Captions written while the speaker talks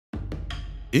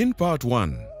In part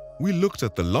 1, we looked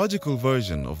at the logical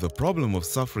version of the problem of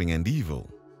suffering and evil.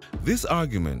 This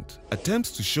argument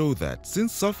attempts to show that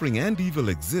since suffering and evil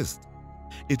exist,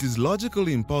 it is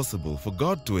logically impossible for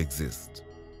God to exist.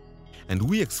 And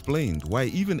we explained why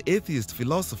even atheist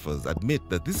philosophers admit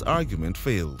that this argument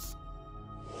fails.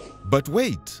 But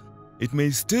wait! It may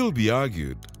still be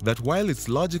argued that while it's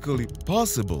logically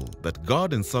possible that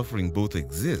God and suffering both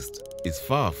exist, is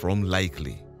far from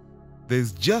likely.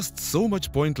 There's just so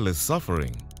much pointless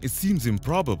suffering, it seems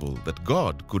improbable that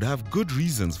God could have good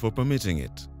reasons for permitting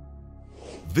it.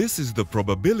 This is the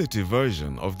probability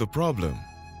version of the problem.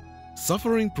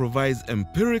 Suffering provides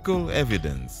empirical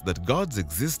evidence that God's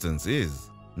existence is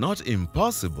not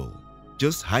impossible,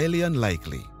 just highly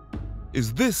unlikely.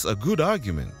 Is this a good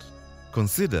argument?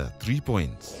 Consider 3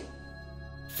 points.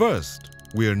 First,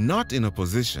 we are not in a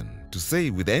position to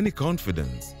say with any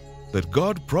confidence that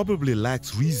God probably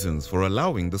lacks reasons for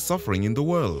allowing the suffering in the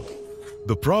world.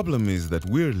 The problem is that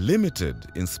we're limited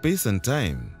in space and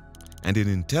time, and in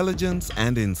intelligence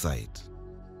and insight.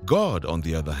 God, on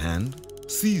the other hand,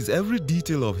 sees every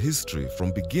detail of history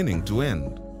from beginning to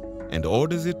end, and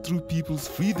orders it through people's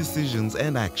free decisions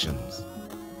and actions.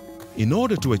 In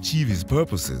order to achieve His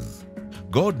purposes,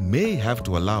 God may have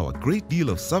to allow a great deal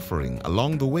of suffering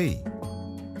along the way.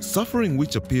 Suffering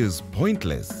which appears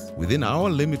pointless within our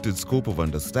limited scope of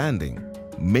understanding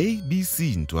may be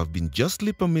seen to have been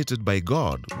justly permitted by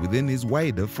God within His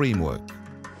wider framework.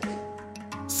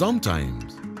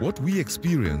 Sometimes, what we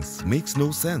experience makes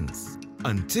no sense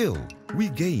until we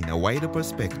gain a wider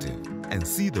perspective and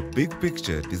see the big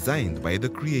picture designed by the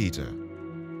Creator.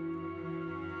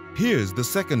 Here's the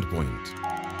second point.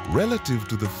 Relative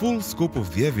to the full scope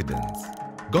of the evidence,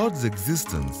 God's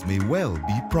existence may well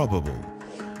be probable.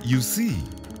 You see,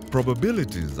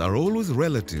 probabilities are always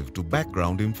relative to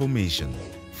background information.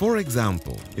 For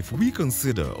example, if we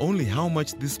consider only how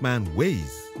much this man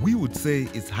weighs, we would say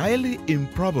it's highly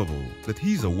improbable that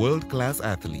he's a world-class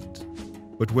athlete.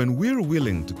 But when we're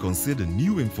willing to consider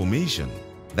new information,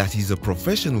 that he's a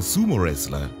professional sumo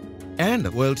wrestler and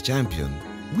a world champion,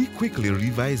 we quickly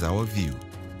revise our view.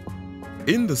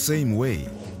 In the same way,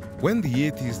 when the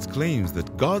atheist claims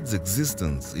that God's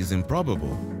existence is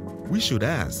improbable, we should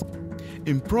ask,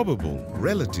 improbable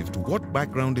relative to what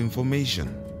background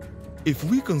information? If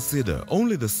we consider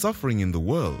only the suffering in the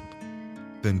world,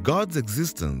 then God's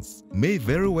existence may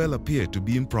very well appear to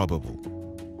be improbable.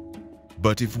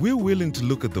 But if we're willing to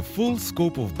look at the full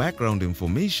scope of background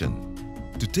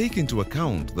information, to take into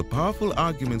account the powerful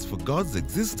arguments for God's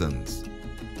existence,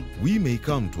 we may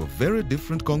come to a very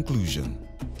different conclusion.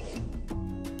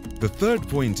 The third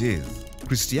point is,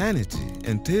 Christianity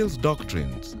entails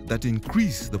doctrines that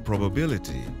increase the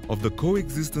probability of the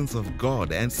coexistence of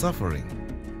God and suffering.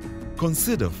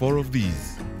 Consider 4 of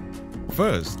these.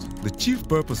 First, the chief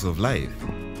purpose of life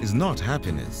is not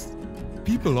happiness.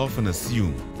 People often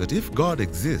assume that if God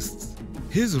exists,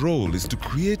 His role is to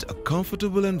create a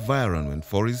comfortable environment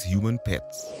for His human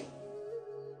pets.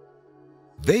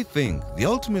 They think the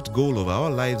ultimate goal of our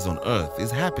lives on earth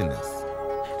is happiness,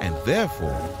 and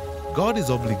therefore, God is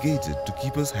obligated to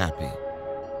keep us happy.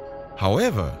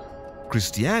 However,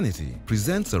 Christianity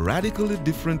presents a radically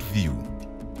different view,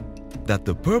 that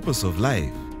the purpose of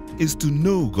life is to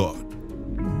know God.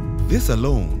 This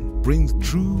alone brings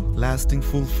true, lasting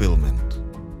fulfillment.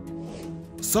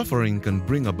 Suffering can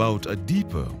bring about a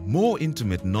deeper, more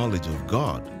intimate knowledge of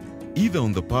God, either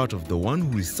on the part of the one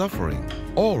who is suffering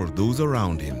or those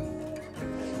around him.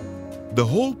 The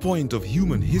whole point of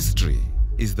human history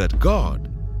is that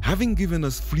God, having given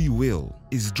us free will,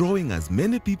 is drawing as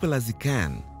many people as He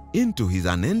can into His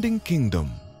unending kingdom.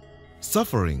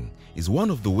 Suffering is one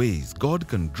of the ways God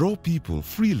can draw people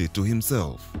freely to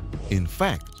Himself. In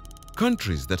fact,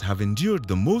 countries that have endured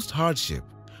the most hardship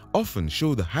often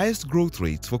show the highest growth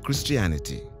rates for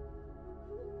Christianity.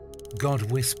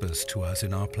 God whispers to us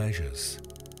in our pleasures,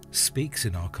 speaks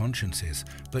in our consciences,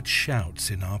 but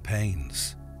shouts in our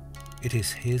pains. It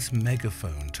is His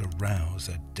megaphone to rouse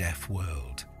a deaf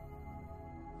world.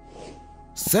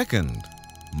 Second,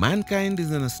 mankind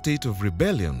is in a state of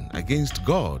rebellion against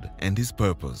God and His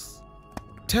purpose.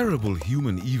 Terrible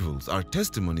human evils are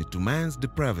testimony to man's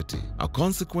depravity, a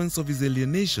consequence of his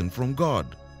alienation from God.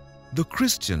 The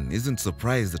Christian isn't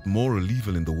surprised at moral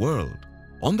evil in the world.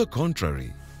 On the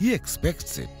contrary, he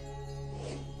expects it.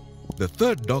 The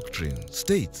third doctrine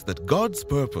states that God's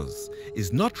purpose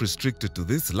is not restricted to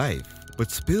this life, but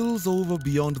spills over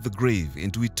beyond the grave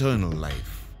into eternal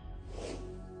life.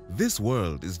 This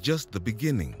world is just the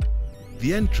beginning,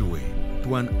 the entryway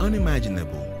to an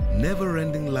unimaginable,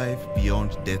 never-ending life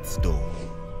beyond death's door.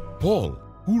 Paul,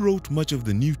 who wrote much of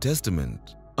the New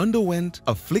Testament, underwent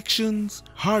afflictions,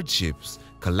 hardships,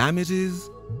 calamities,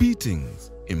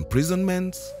 beatings,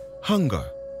 imprisonments, hunger.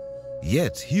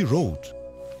 Yet he wrote,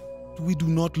 "We do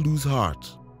not lose heart,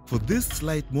 for this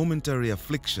slight momentary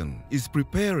affliction is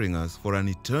preparing us for an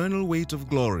eternal weight of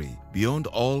glory beyond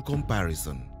all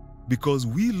comparison. Because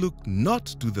we look not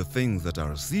to the things that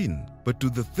are seen, but to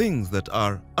the things that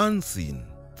are unseen.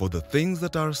 For the things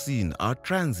that are seen are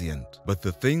transient, but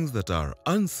the things that are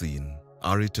unseen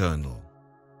are eternal."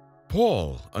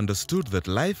 Paul understood that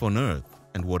life on earth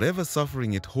and whatever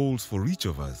suffering it holds for each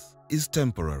of us is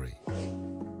temporary.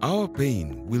 Our pain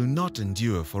will not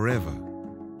endure forever,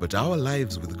 but our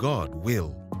lives with God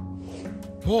will.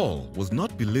 Paul was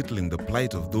not belittling the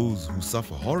plight of those who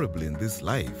suffer horribly in this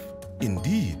life.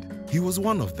 Indeed, he was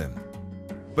one of them.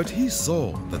 But he saw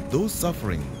that those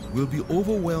sufferings will be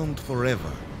overwhelmed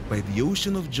forever by the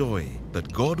ocean of joy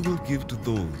that God will give to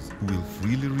those who will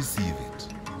freely receive it.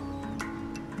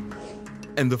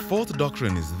 And the fourth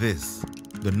doctrine is this: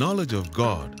 the knowledge of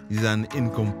God is an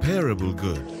incomparable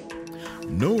good.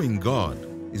 Knowing God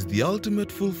is the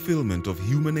ultimate fulfillment of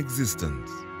human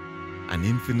existence, an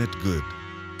infinite good.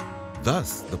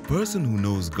 Thus, the person who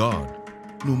knows God,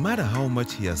 no matter how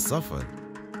much he has suffered,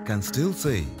 can still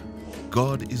say,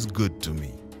 "God is good to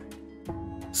me."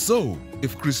 So,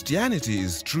 if Christianity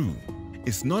is true,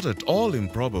 it's not at all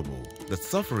improbable that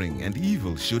suffering and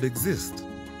evil should exist.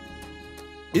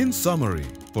 In summary,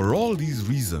 for all these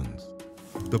reasons,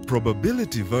 the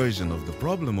probability version of the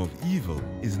problem of evil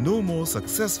is no more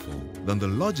successful than the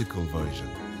logical version.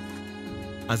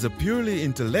 As a purely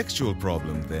intellectual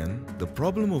problem, then, the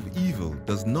problem of evil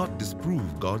does not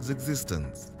disprove God's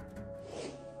existence.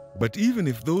 But even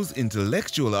if those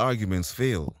intellectual arguments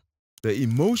fail, the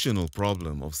emotional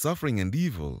problem of suffering and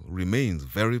evil remains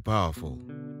very powerful.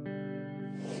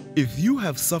 If you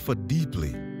have suffered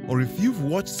deeply, or if you've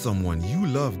watched someone you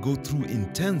love go through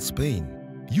intense pain,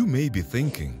 you may be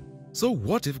thinking, "So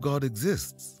what if God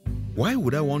exists? Why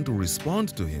would I want to respond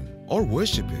to Him or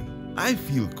worship Him? I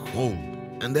feel cold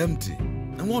and empty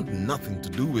and want nothing to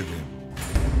do with Him."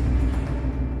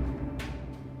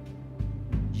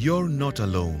 You're not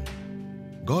alone.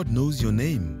 God knows your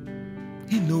name.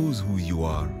 He knows who you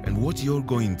are and what you're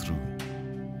going through.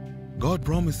 God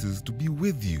promises to be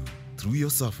with you through your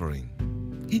suffering.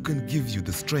 He can give you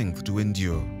the strength to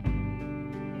endure.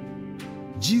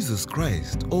 Jesus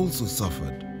Christ also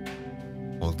suffered.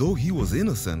 Although He was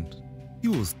innocent, He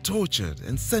was tortured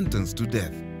and sentenced to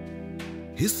death.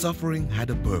 His suffering had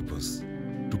a purpose: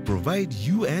 to provide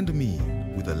you and me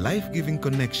with a life-giving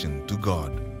connection to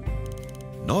God.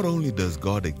 Not only does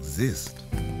God exist,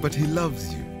 but He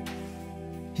loves you.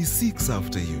 He seeks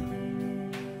after you.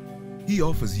 He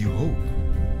offers you hope.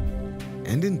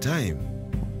 And in time,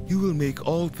 He will make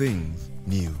all things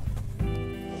new.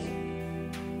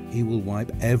 He will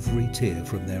wipe every tear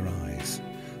from their eyes.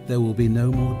 There will be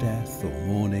no more death or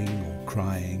mourning or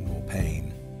crying or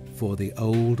pain, for the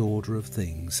old order of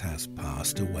things has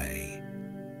passed away.